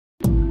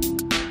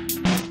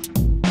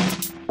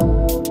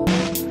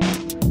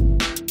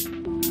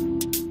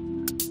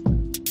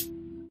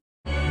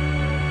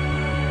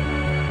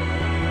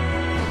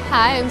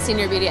Hi, I'm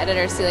Senior Beauty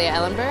Editor Celia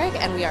Ellenberg,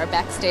 and we are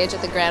backstage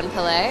at the Grand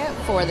Palais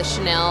for the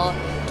Chanel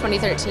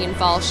 2013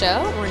 Fall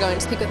Show. We're going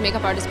to speak with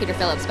makeup artist Peter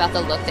Phillips about the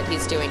look that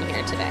he's doing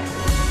here today.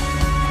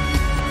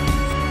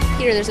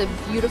 Peter, there's a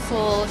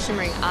beautiful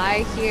shimmering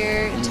eye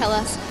here. Tell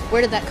us,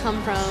 where did that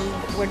come from?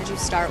 Where did you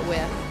start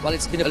with? Well,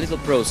 it's been a little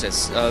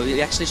process.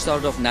 We actually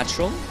started off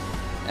natural,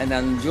 and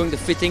then during the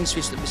fittings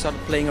we started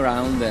playing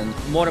around, and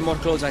more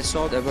clothes I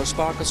saw, there were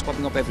sparkles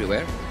popping up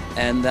everywhere.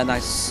 And then I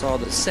saw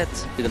the set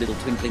with the little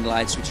twinkling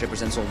lights, which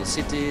represents all the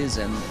cities,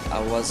 and I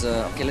was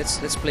okay.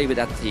 Let's play with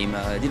that theme.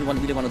 I didn't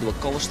really want to do a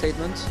color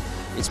statement.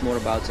 It's more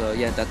about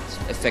that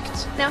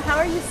effect. Now, how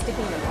are you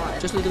sticking them on?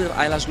 Just a little bit of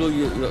eyelash glue.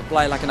 You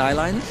apply like an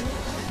eyeliner,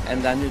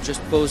 and then you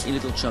just pose in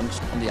little chunks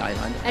on the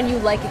eyeliner. And you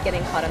like it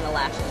getting caught on the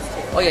lashes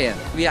too? Oh yeah.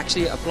 We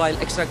actually apply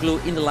extra glue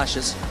in the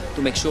lashes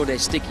to make sure they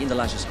stick in the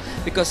lashes.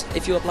 Because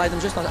if you apply them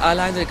just on the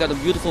eyeliner, they got a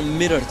beautiful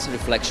mirrored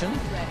reflection.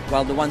 Right.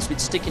 While the ones which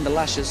stick in the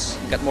lashes,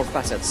 you get more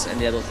facets, and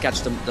they will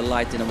catch the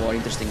light in a more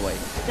interesting way.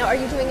 Now, are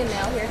you doing a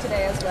nail here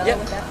today as well? Yeah,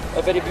 with that?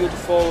 a very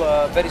beautiful,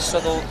 very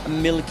subtle,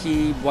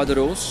 milky bois de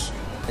rose.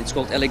 It's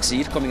called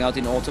Elixir, coming out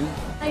in autumn.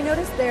 I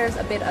noticed there's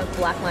a bit of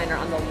black liner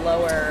on the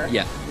lower.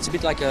 Yeah, it's a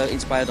bit like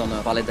inspired on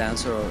a ballet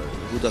dancer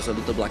who does a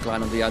little black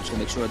line on the edge to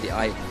make sure the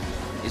eye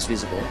is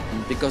visible.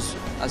 Because,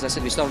 as I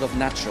said, we started off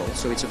natural,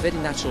 so it's a very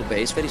natural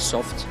base, very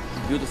soft,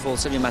 beautiful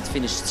semi-matte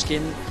finished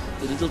skin,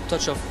 with a little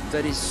touch of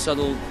very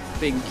subtle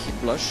pink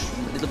blush,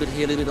 a little bit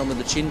here, a little bit under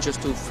the chin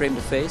just to frame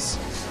the face,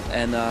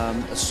 and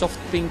a soft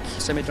pink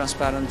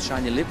semi-transparent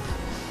shiny lip.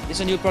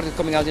 It's a new product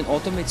coming out in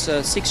autumn. It's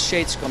 6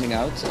 shades coming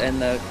out, and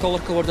color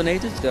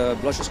coordinated. The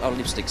blushes are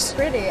lipsticks.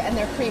 Pretty, and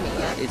they're creamy.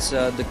 Yeah? It's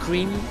the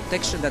cream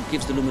texture that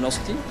gives the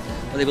luminosity,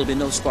 but there will be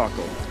no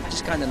sparkle, which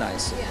is kind of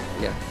nice.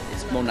 Yeah,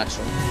 it's more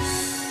natural.